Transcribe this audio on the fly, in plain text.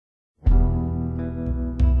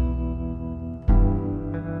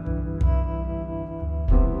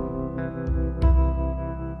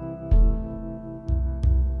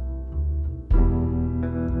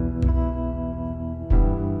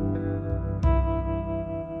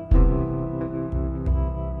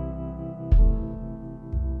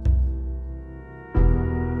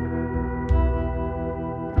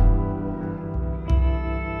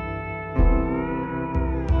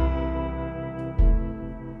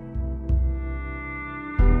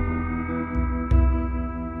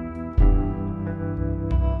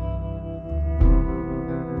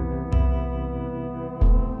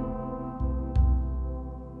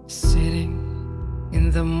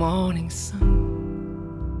morning sun.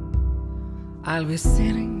 I'll be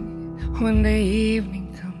sitting when the evening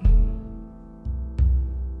comes,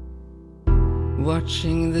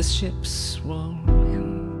 watching the ships roll in.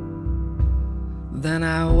 Then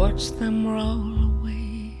I watch them roll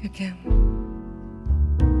away again.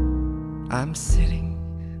 I'm sitting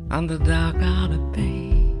on the dock of the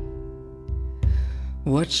bay,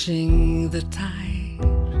 watching the tide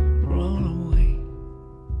roll away.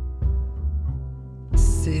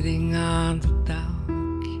 Sitting on the dock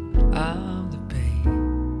of the bay,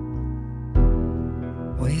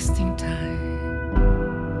 wasting time.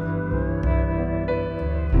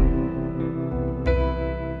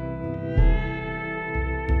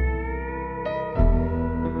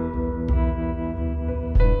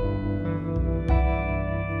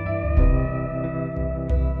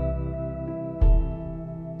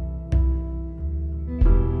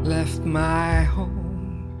 Left my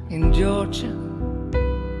home in Georgia,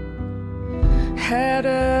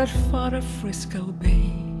 headed for the Frisco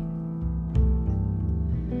Bay,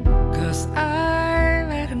 'cause I've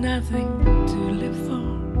had nothing to live for.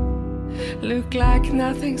 Look like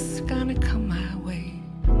nothing's gonna come my way.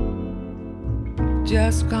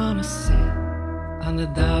 Just gonna sit on the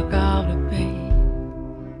dock of the bay,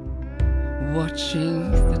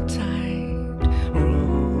 watching the tide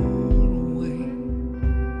roll away.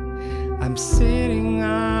 I'm sitting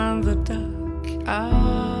on the dock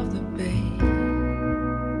of the bay,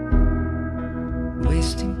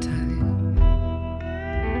 wasting time.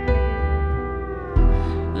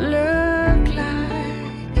 Look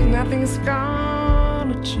like nothing's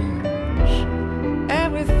gonna change.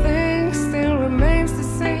 Everything still remains the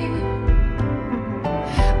same.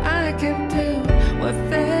 I can do what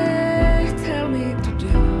they tell me to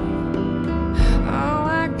do. Oh,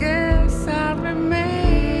 I guess I'll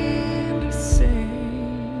remain the same.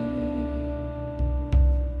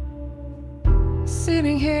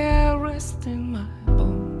 Sitting here resting my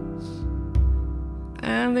bones,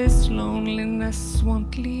 and this loneliness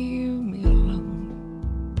won't leave me alone.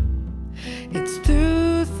 It's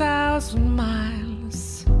 2,000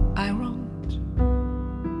 miles I roamed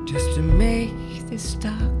just to make this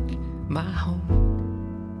dock my home.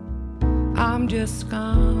 I'm just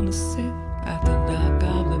gonna sit at the dock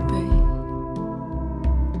of the bay,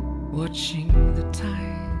 watching the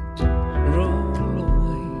tide roll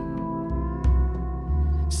away.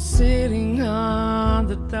 Sitting on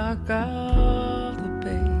the dock of the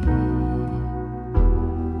bay,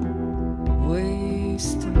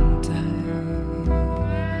 wasting time.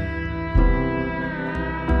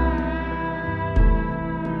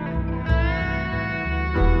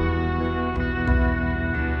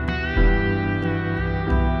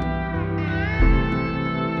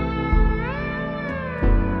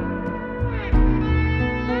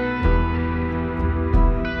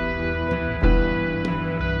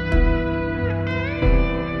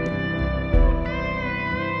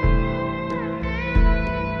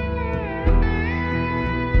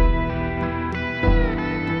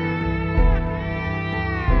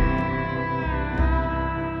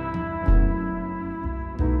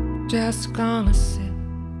 Just gonna sit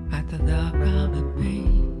at the dock of the bay,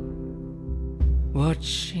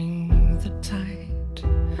 watching the tide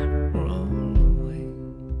roll away.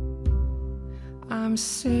 I'm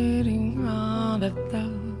sitting on the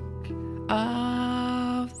dock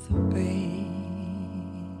of the bay,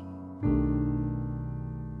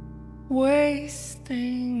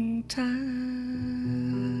 wasting time.